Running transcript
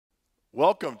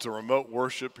Welcome to remote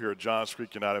worship here at Johns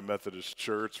Creek United Methodist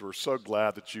Church. We're so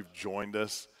glad that you've joined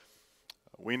us.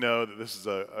 We know that this is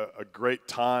a great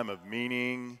time of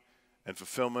meaning and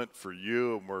fulfillment for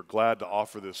you, and we're glad to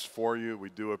offer this for you. We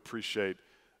do appreciate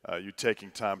you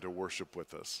taking time to worship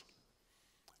with us.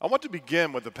 I want to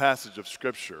begin with a passage of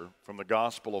Scripture from the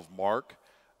Gospel of Mark,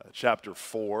 chapter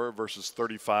 4, verses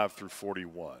 35 through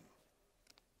 41.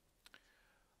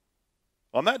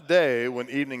 On that day, when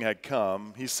evening had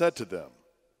come, he said to them,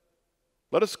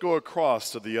 "Let us go across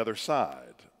to the other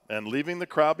side." And leaving the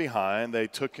crowd behind, they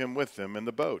took him with them in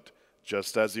the boat,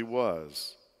 just as he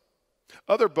was.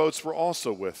 Other boats were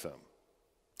also with him.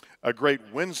 A great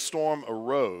windstorm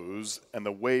arose, and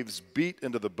the waves beat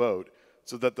into the boat,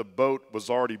 so that the boat was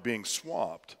already being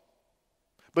swamped.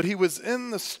 But he was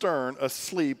in the stern,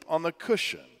 asleep on the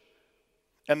cushion.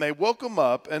 And they woke him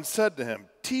up and said to him,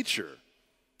 "Teacher,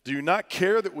 do you not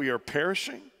care that we are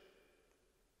perishing?"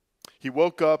 He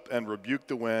woke up and rebuked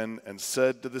the wind and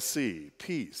said to the sea,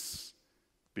 "Peace,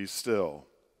 be still."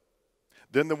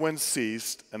 Then the wind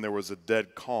ceased, and there was a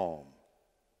dead calm.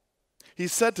 He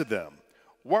said to them,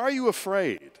 "Why are you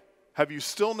afraid? Have you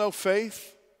still no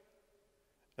faith?"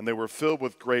 And they were filled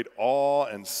with great awe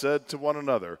and said to one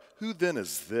another, "Who then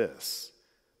is this,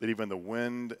 that even the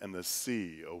wind and the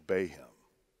sea obey him?"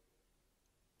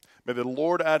 May the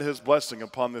Lord add his blessing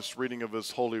upon this reading of his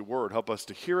holy word. Help us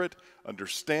to hear it,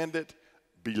 understand it,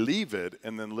 believe it,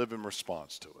 and then live in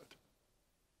response to it.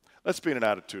 Let's be in an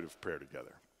attitude of prayer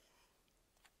together.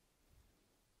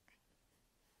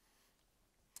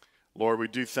 Lord, we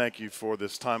do thank you for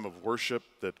this time of worship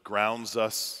that grounds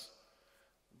us,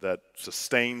 that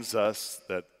sustains us,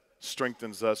 that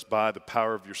strengthens us by the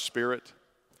power of your Spirit.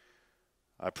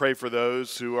 I pray for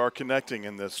those who are connecting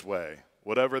in this way,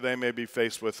 whatever they may be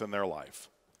faced with in their life.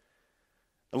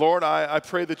 And Lord, I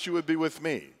pray that you would be with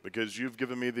me, because you've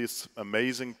given me this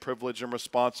amazing privilege and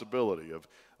responsibility of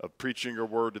preaching your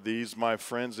word to these, my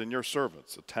friends and your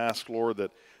servants, a task, Lord,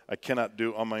 that I cannot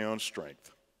do on my own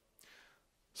strength.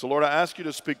 So, Lord, I ask you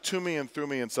to speak to me and through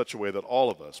me in such a way that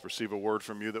all of us receive a word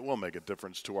from you that will make a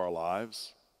difference to our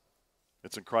lives.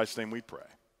 It's in Christ's name we pray.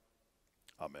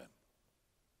 Amen.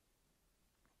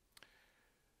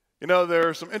 You know, there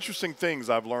are some interesting things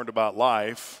I've learned about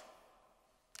life.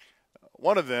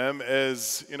 One of them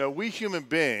is, we human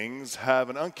beings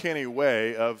have an uncanny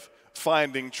way of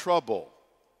finding trouble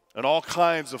in all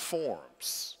kinds of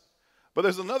forms. But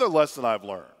there's another lesson I've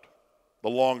learned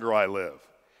the longer I live,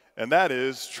 and that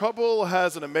is trouble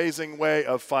has an amazing way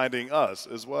of finding us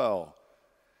as well.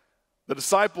 The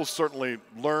disciples certainly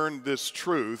learned this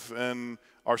truth in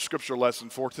our scripture lesson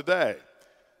for today.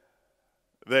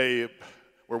 They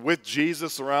were with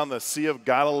Jesus around the Sea of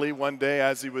Galilee one day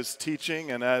as he was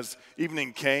teaching, and as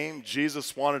evening came,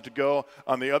 Jesus wanted to go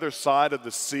on the other side of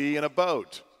the sea in a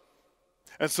boat.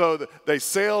 And so they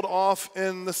sailed off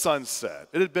in the sunset.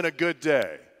 It had been a good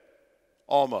day,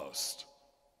 almost.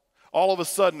 All of a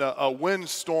sudden, a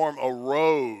windstorm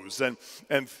arose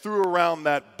and threw around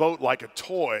that boat like a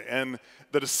toy, and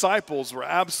the disciples were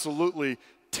absolutely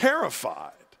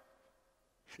terrified.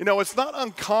 It's not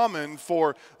uncommon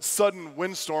for sudden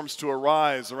windstorms to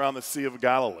arise around the Sea of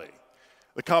Galilee.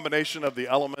 The combination of the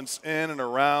elements in and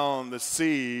around the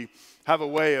sea have a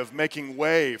way of making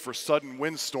way for sudden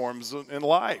windstorms in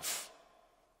life.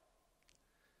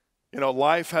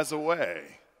 Life has a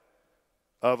way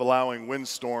of allowing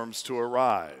windstorms to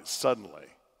arise suddenly.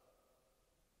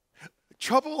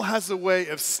 Trouble has a way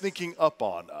of sneaking up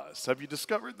on us. Have you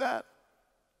discovered that?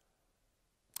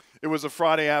 It was a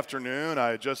Friday afternoon. I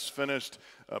had just finished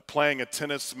playing a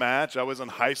tennis match. I was in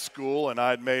high school, and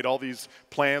I had made all these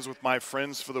plans with my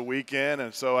friends for the weekend.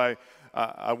 And so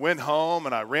I went home,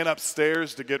 and I ran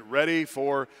upstairs to get ready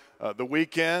for the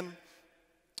weekend.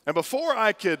 And before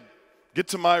I could get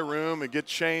to my room and get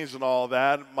changed and all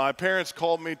that, my parents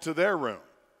called me to their room.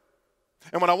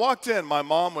 And when I walked in, my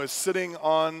mom was sitting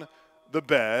on the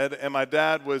bed, and my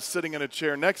dad was sitting in a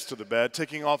chair next to the bed,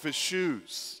 taking off his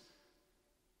shoes.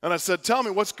 And I said, "Tell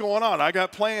me, what's going on? I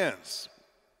got plans.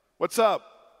 What's up?"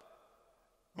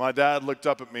 My dad looked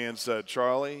up at me and said,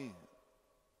 "Charlie,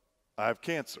 I have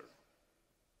cancer."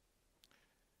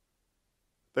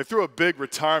 They threw a big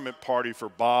retirement party for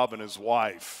Bob and his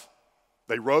wife.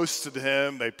 They roasted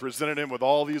him. They presented him with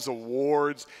all these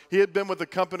awards. He had been with the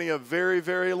company a very,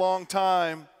 very long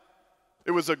time.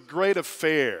 It was a great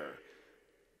affair.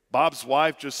 Bob's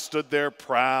wife just stood there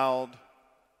proud.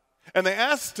 And they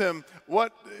asked him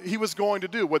what he was going to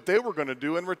do, what they were going to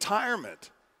do in retirement.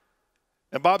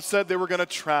 And Bob said they were going to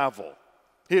travel.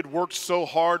 He had worked so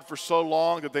hard for so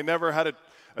long that they never had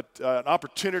an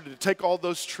opportunity to take all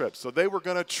those trips. So they were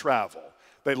going to travel.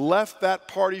 They left that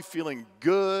party feeling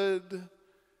good.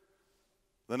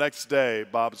 The next day,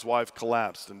 Bob's wife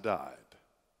collapsed and died.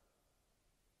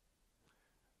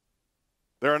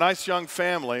 They're a nice young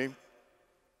family.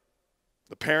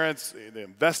 The parents, they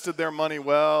invested their money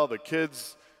well. The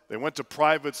kids, they went to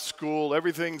private school.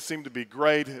 Everything seemed to be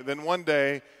great. And then one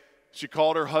day, she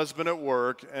called her husband at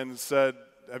work and said,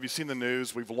 "Have you seen the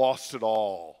news? We've lost it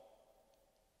all."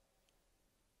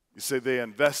 You see, they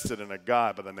invested in a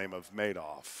guy by the name of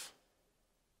Madoff.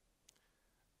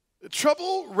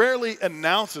 Trouble rarely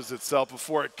announces itself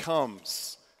before it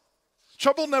comes.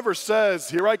 Trouble never says,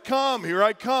 "Here I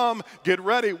come, get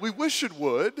ready." We wish it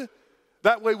would.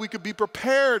 That way we could be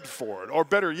prepared for it, or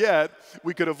better yet,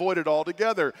 we could avoid it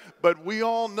altogether. But we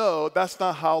all know that's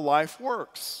not how life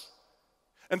works.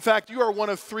 In fact, you are one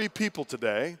of three people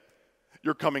today.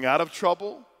 You're coming out of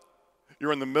trouble,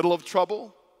 you're in the middle of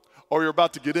trouble, or you're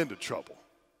about to get into trouble.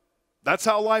 That's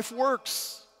how life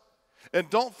works. And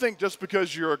don't think just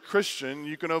because you're a Christian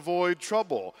you can avoid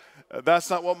trouble. That's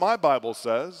not what my Bible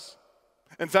says.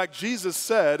 In fact, Jesus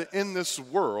said, in this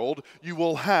world you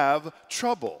will have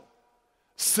trouble.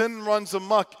 Sin runs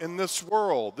amok in this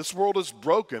world. This world is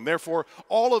broken. Therefore,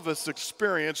 all of us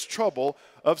experience trouble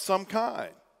of some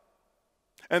kind.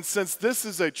 And since this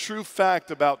is a true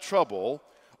fact about trouble,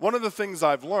 one of the things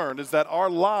I've learned is that our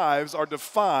lives are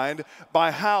defined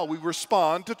by how we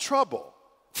respond to trouble.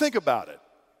 Think about it.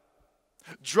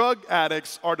 Drug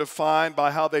addicts are defined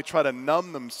by how they try to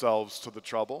numb themselves to the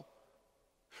trouble.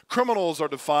 Criminals are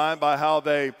defined by how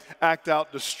they act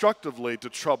out destructively to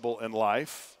trouble in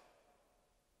life.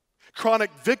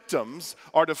 Chronic victims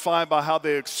are defined by how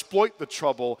they exploit the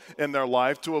trouble in their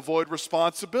life to avoid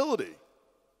responsibility.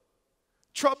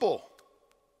 Trouble.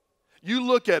 You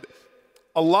look at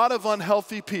a lot of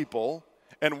unhealthy people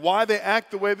and why they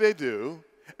act the way they do,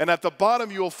 and at the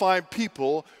bottom you will find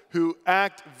people who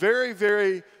act very,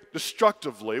 very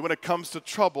destructively when it comes to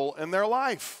trouble in their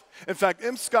life. In fact,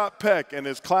 M. Scott Peck, in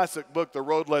his classic book, The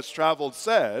Road Less Traveled,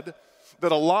 said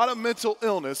that a lot of mental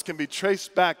illness can be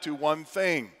traced back to one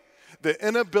thing: the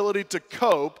inability to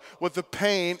cope with the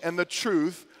pain and the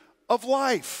truth of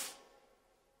life.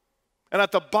 And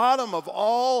at the bottom of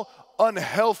all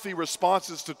unhealthy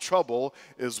responses to trouble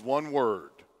is one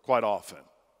word, quite often.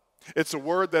 It's a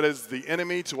word that is the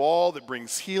enemy to all that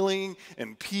brings healing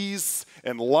and peace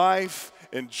and life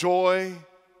and joy.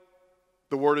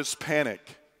 The word is panic.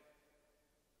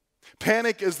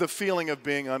 Panic is the feeling of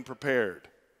being unprepared.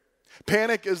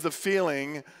 Panic is the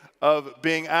feeling of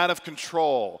being out of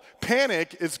control.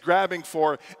 Panic is grabbing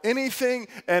for anything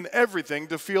and everything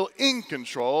to feel in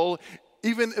control,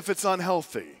 even if it's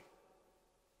unhealthy.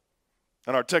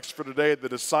 In our text for today, the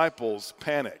disciples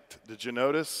panicked. Did you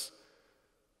notice?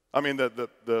 I mean,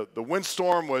 the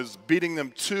windstorm was beating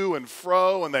them to and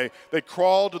fro, and they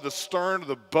crawled to the stern of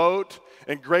the boat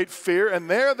in great fear, and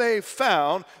there they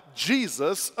found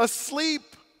Jesus asleep.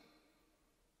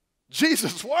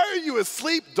 "Jesus, why are you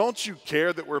asleep? Don't you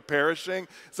care that we're perishing?"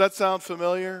 Does that sound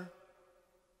familiar?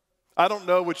 I don't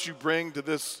know what you bring to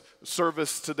this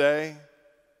service today.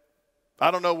 I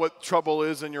don't know what trouble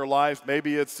is in your life.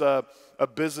 Maybe it's a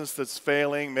business that's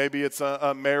failing. Maybe it's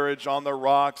a marriage on the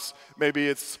rocks. Maybe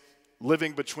it's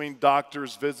living between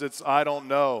doctor's visits. I don't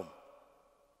know.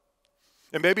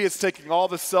 And maybe it's taking all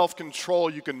the self-control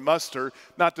you can muster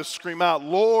not to scream out,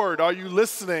 "Lord, are you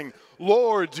listening?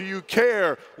 Lord, do you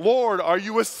care? Lord, are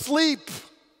you asleep?"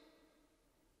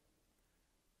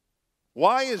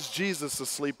 Why is Jesus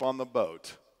asleep on the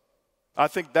boat? I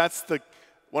think that's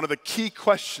one of the key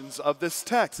questions of this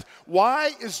text.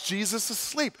 Why is Jesus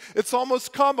asleep? It's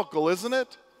almost comical, isn't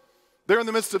it? They're in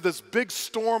the midst of this big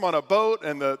storm on a boat,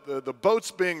 and the boat's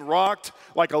being rocked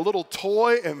like a little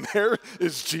toy, and there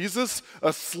is Jesus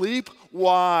asleep.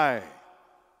 Why?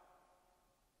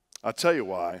 I'll tell you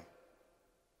why.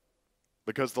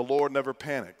 Because the Lord never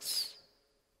panics.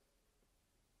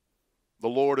 The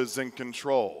Lord is in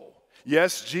control.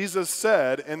 Yes, Jesus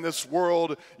said, "In this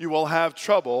world you will have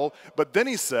trouble," but then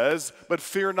he says, "But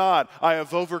fear not, I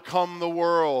have overcome the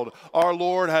world." Our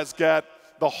Lord has got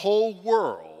the whole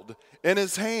world in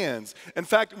his hands. In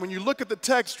fact, when you look at the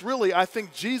text, really, I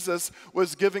think Jesus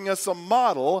was giving us a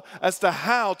model as to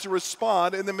how to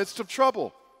respond in the midst of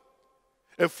trouble.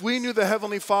 If we knew the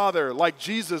Heavenly Father like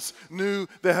Jesus knew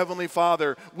the Heavenly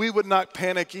Father, we would not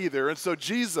panic either. And so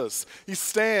Jesus, he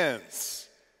stands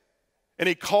and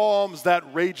he calms that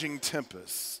raging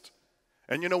tempest.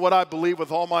 And you know what I believe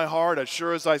with all my heart, as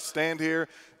sure as I stand here,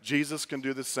 Jesus can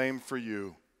do the same for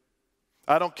you.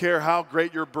 I don't care how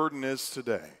great your burden is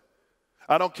today.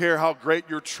 I don't care how great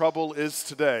your trouble is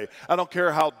today. I don't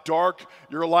care how dark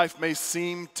your life may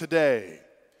seem today.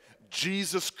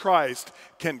 Jesus Christ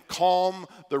can calm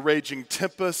the raging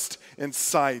tempest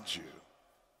inside you.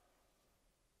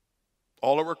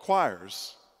 All it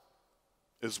requires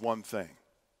is one thing.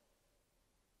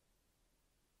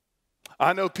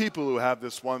 I know people who have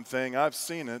this one thing. I've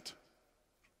seen it.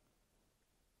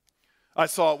 I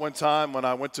saw it one time when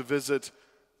I went to visit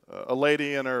a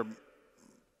lady in her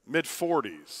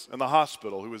mid-40s in the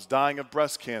hospital who was dying of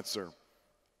breast cancer.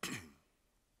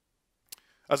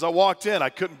 As I walked in, I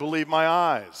couldn't believe my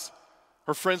eyes.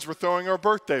 Her friends were throwing her a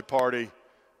birthday party.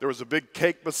 There was a big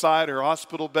cake beside her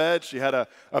hospital bed. She had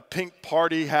a pink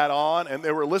party hat on, and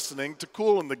they were listening to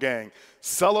Kool and the Gang.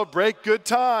 Celebrate good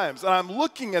times. And I'm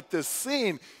looking at this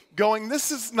scene going,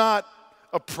 this is not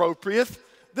appropriate.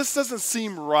 This doesn't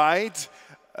seem right.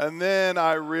 And then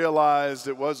I realized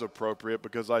it was appropriate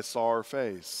because I saw her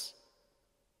face.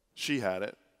 She had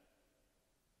it.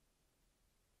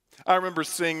 I remember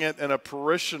seeing it in a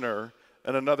parishioner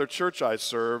in another church I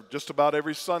served just about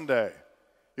every Sunday.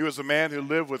 He was a man who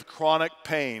lived with chronic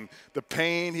pain. The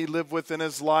pain he lived with in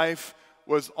his life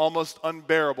was almost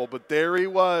unbearable. But there he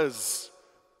was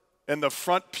in the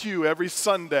front pew every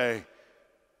Sunday.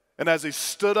 And as he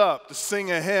stood up to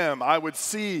sing a hymn, I would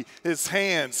see his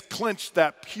hands clench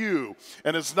that pew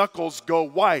and his knuckles go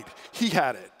white. He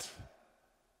had it.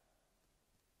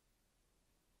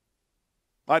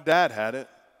 My dad had it.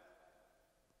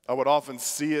 I would often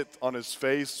see it on his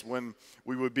face when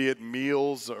we would be at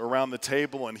meals around the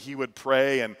table and he would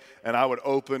pray and I would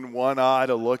open one eye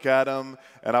to look at him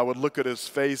and I would look at his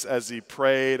face as he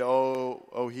prayed.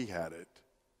 Oh, he had it.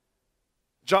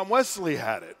 John Wesley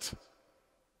had it.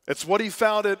 It's what he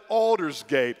found at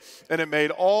Aldersgate, and it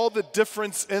made all the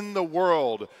difference in the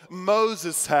world.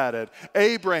 Moses had it.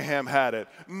 Abraham had it.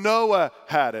 Noah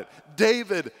had it.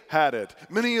 David had it.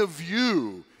 Many of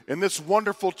you in this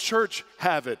wonderful church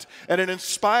have it, and it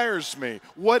inspires me.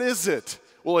 What is it?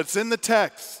 Well, it's in the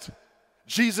text.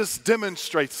 Jesus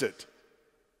demonstrates it.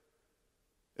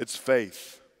 It's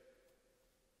faith.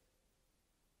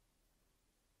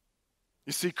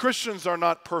 You see, Christians are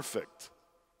not perfect.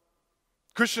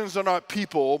 Christians are not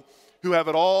people who have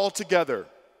it all together.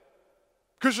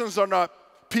 Christians are not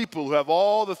people who have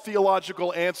all the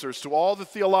theological answers to all the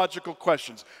theological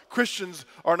questions. Christians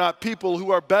are not people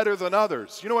who are better than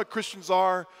others. You know what Christians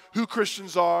are? Who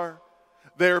Christians are?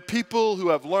 They are people who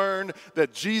have learned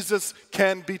that Jesus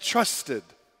can be trusted.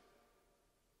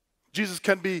 Jesus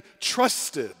can be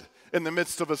trusted in the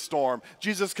midst of a storm.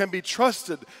 Jesus can be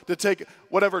trusted to take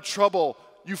whatever trouble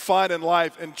you find in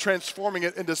life and transforming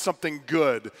it into something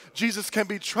good. Jesus can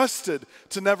be trusted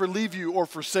to never leave you or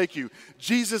forsake you.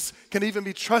 Jesus can even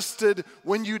be trusted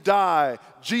when you die.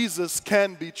 Jesus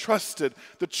can be trusted.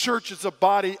 The church is a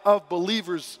body of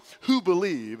believers who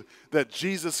believe that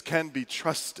Jesus can be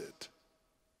trusted.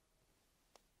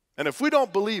 And if we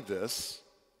don't believe this,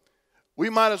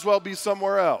 we might as well be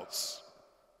somewhere else.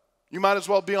 You might as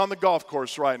well be on the golf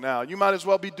course right now. You might as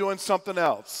well be doing something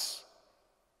else.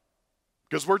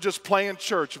 Because we're just playing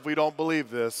church if we don't believe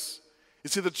this. You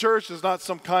see, the church is not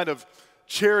some kind of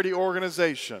charity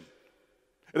organization.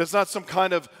 It is not some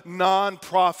kind of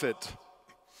nonprofit.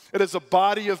 It is a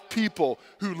body of people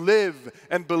who live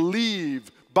and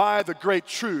believe by the great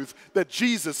truth that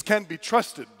Jesus can be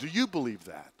trusted. Do you believe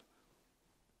that?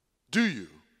 Do you?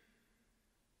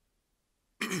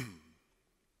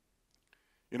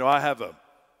 You know,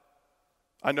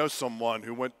 I know someone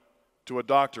who went to a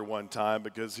doctor one time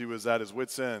because he was at his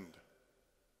wit's end.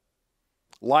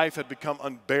 Life had become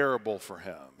unbearable for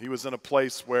him. He was in a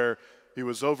place where he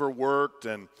was overworked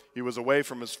and he was away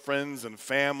from his friends and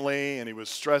family and he was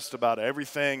stressed about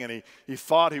everything and he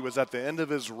thought he was at the end of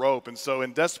his rope. And so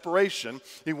in desperation,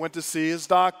 he went to see his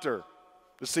doctor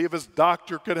to see if his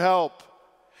doctor could help.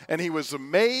 And he was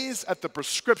amazed at the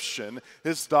prescription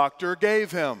his doctor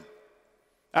gave him.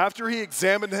 After he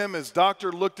examined him, his doctor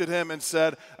looked at him and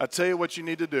said, "I'll tell you what you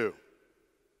need to do.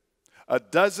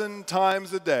 12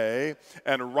 times a day,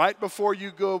 and right before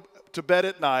you go to bed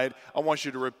at night, I want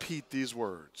you to repeat these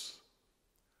words.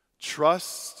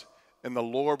 Trust in the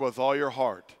Lord with all your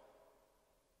heart,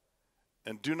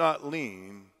 and do not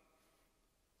lean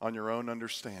on your own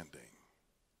understanding."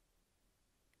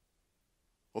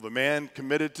 Well, the man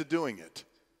committed to doing it.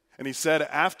 And he said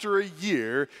after a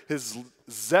year, his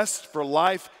zest for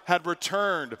life had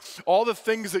returned. All the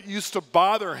things that used to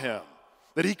bother him,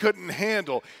 that he couldn't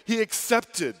handle, he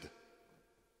accepted.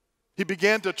 He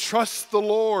began to trust the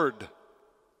Lord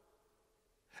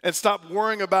and stopped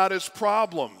worrying about his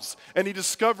problems. And he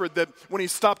discovered that when he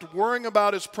stopped worrying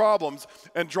about his problems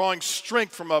and drawing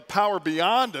strength from a power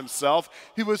beyond himself,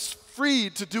 he was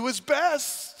freed to do his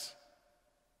best.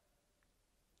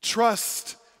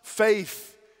 Trust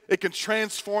faith. It can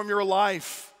transform your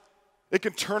life. It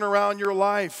can turn around your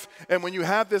life. And when you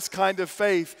have this kind of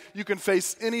faith, you can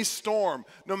face any storm,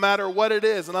 no matter what it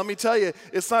is. And let me tell you,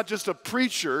 it's not just a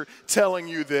preacher telling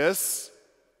you this.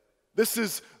 This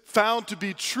is found to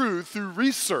be true through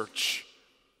research.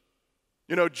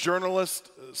 You know, journalist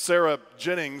Sarah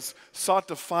Jennings sought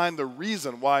to find the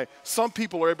reason why some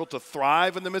people are able to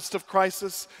thrive in the midst of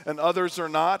crisis and others are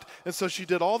not. And so she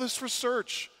did all this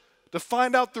research to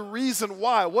find out the reason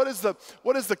why. What is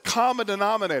the common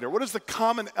denominator? What is the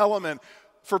common element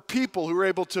for people who are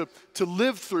able to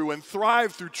live through and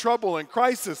thrive through trouble and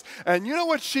crisis? And you know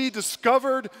what she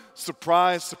discovered?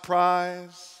 Surprise,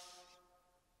 surprise.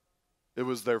 It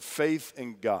was their faith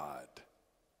in God.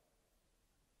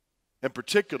 In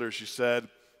particular, she said,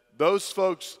 those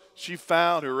folks she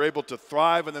found who were able to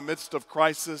thrive in the midst of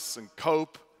crisis and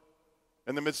cope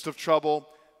in the midst of trouble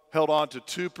held on to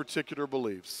two particular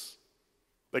beliefs: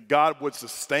 that God would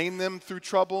sustain them through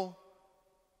trouble,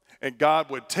 and God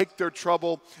would take their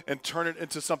trouble and turn it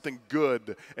into something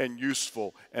good and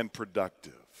useful and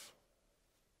productive.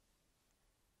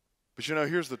 But you know,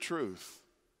 here's the truth.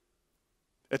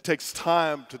 It takes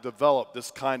time to develop this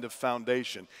kind of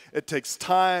foundation. It takes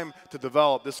time to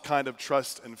develop this kind of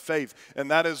trust and faith.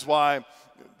 And that is why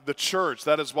the church,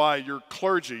 that is why your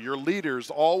clergy, your leaders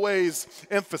always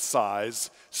emphasize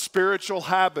spiritual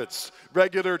habits,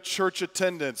 regular church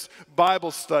attendance,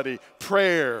 Bible study,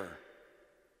 prayer.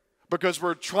 Because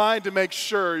we're trying to make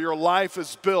sure your life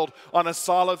is built on a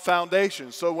solid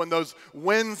foundation. So when those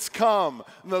winds come,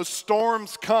 and those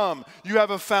storms come, you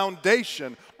have a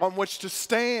foundation on which to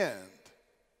stand.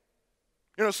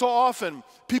 You know, so often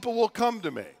people will come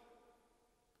to me,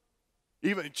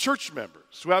 even church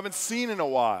members who haven't seen in a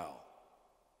while,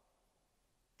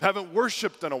 haven't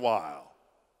worshiped in a while.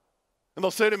 And they'll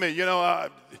say to me, you know,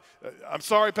 I'm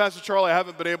sorry, Pastor Charlie, I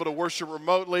haven't been able to worship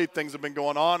remotely. Things have been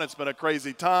going on. It's been a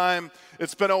crazy time.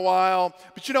 It's been a while.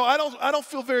 But you know, I don't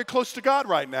feel very close to God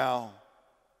right now.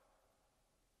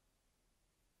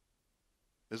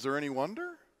 Is there any wonder?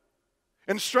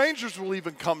 And strangers will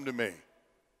even come to me.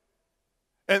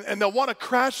 And they'll want a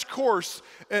crash course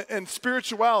in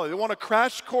spirituality. They want a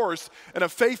crash course in a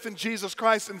faith in Jesus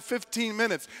Christ in 15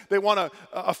 minutes. They want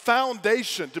a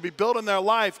foundation to be built in their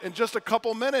life in just a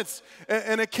couple minutes.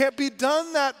 And it can't be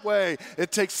done that way.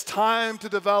 It takes time to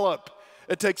develop.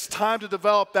 It takes time to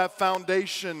develop that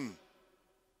foundation.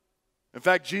 In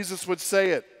fact, Jesus would say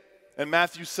it in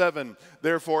Matthew 7,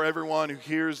 therefore everyone who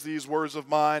hears these words of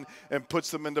mine and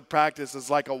puts them into practice is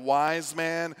like a wise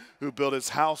man who built his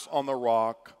house on the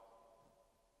rock.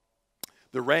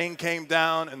 The rain came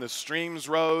down and the streams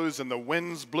rose and the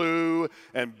winds blew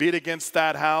and beat against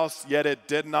that house, yet it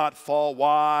did not fall.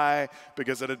 Why?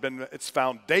 Because it had been its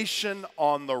foundation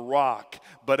on the rock.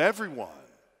 But everyone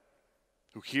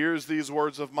who hears these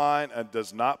words of mine and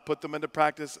does not put them into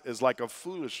practice is like a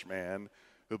foolish man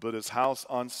who built his house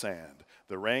on sand.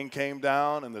 The rain came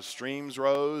down and the streams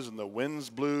rose and the winds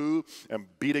blew and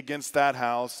beat against that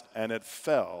house, and it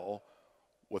fell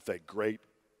with a great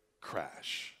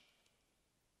crash.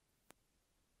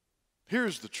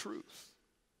 Here's the truth.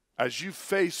 As you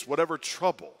face whatever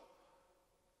trouble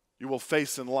you will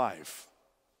face in life,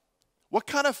 what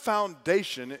kind of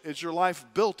foundation is your life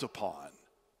built upon?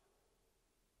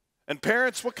 And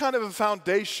parents, what kind of a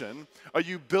foundation are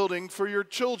you building for your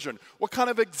children? What kind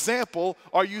of example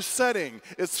are you setting?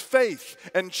 Is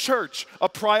faith and church a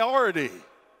priority?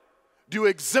 Do you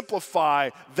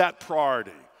exemplify that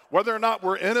priority? Whether or not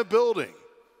we're in a building,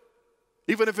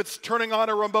 even if it's turning on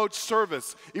a remote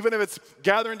service, even if it's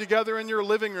gathering together in your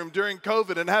living room during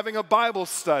COVID and having a Bible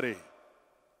study.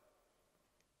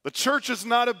 The church is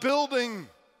not a building.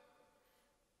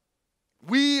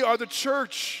 We are the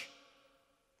church.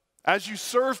 As you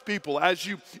serve people, as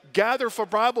you gather for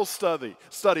Bible study,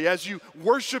 as you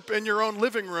worship in your own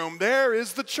living room, there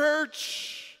is the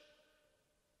church.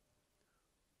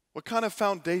 What kind of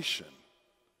foundation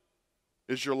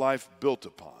is your life built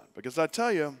upon? Because I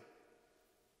tell you,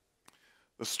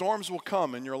 the storms will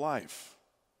come in your life.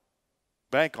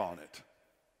 Bank on it.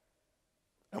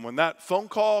 And when that phone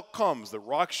call comes that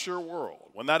rocks your world,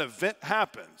 when that event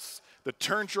happens that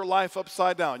turns your life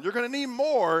upside down, you're going to need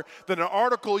more than an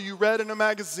article you read in a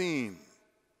magazine.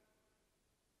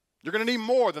 You're going to need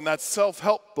more than that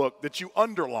self-help book that you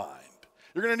underlined.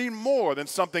 You're going to need more than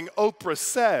something Oprah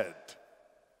said.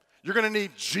 You're going to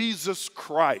need Jesus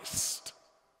Christ,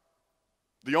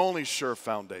 the only sure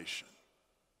foundation.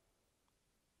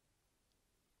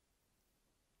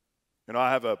 You know,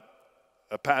 I have a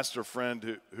pastor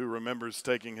friend who remembers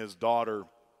taking his daughter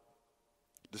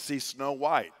to see Snow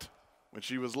White when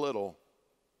she was little.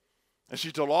 And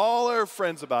she told all her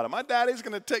friends about it. My daddy's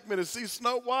going to take me to see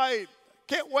Snow White.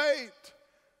 Can't wait.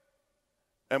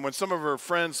 And when some of her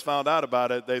friends found out about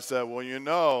it, they said, well, you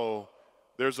know,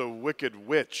 there's a wicked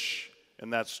witch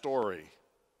in that story.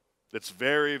 It's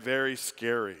very, very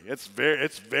scary. It's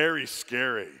very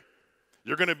scary.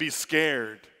 You're going to be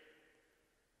scared.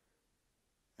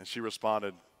 And she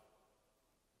responded,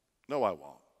 no, I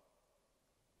won't.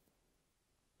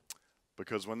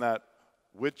 Because when that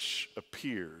witch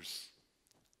appears,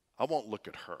 I won't look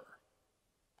at her.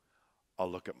 I'll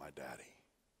look at my daddy.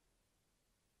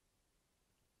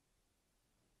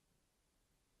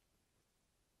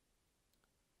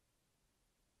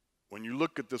 When you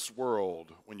look at this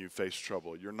world, when you face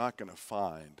trouble, you're not going to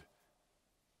find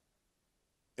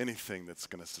anything that's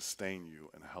going to sustain you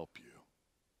and help you.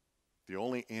 The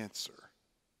only answer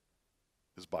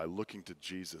is by looking to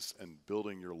Jesus and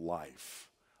building your life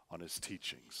on his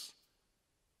teachings.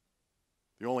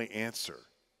 The only answer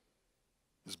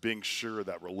is being sure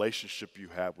that relationship you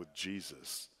have with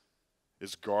Jesus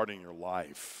is guarding your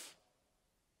life,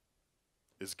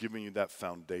 is giving you that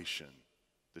foundation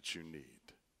that you need.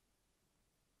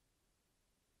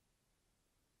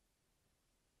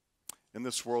 In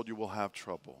this world you will have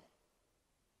trouble.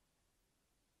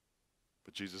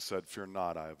 But Jesus said, fear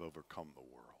not, I have overcome the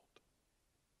world.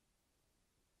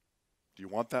 Do you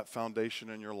want that foundation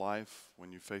in your life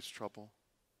when you face trouble?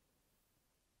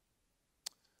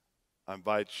 I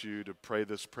invite you to pray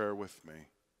this prayer with me.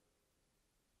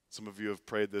 Some of you have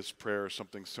prayed this prayer or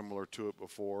something similar to it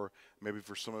before. Maybe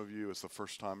for some of you it's the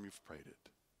first time you've prayed it.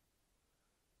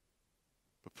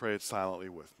 But pray it silently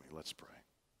with me. Let's pray.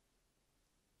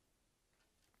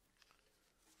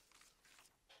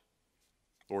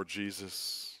 Lord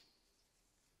Jesus,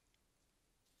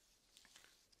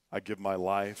 I give my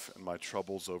life and my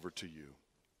troubles over to you.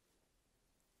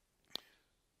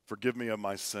 Forgive me of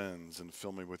my sins and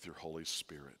fill me with your Holy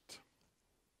Spirit.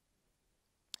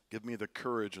 Give me the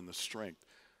courage and the strength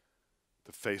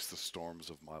to face the storms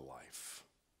of my life.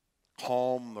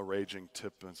 Calm the raging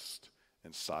tempest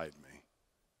inside me.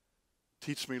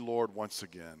 Teach me, Lord, once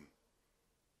again,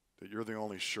 that you're the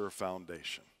only sure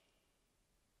foundation.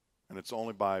 And it's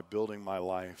only by building my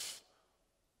life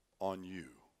on you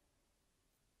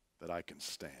that I can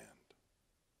stand.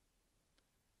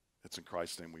 It's in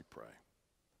Christ's name we pray.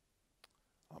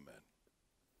 Amen.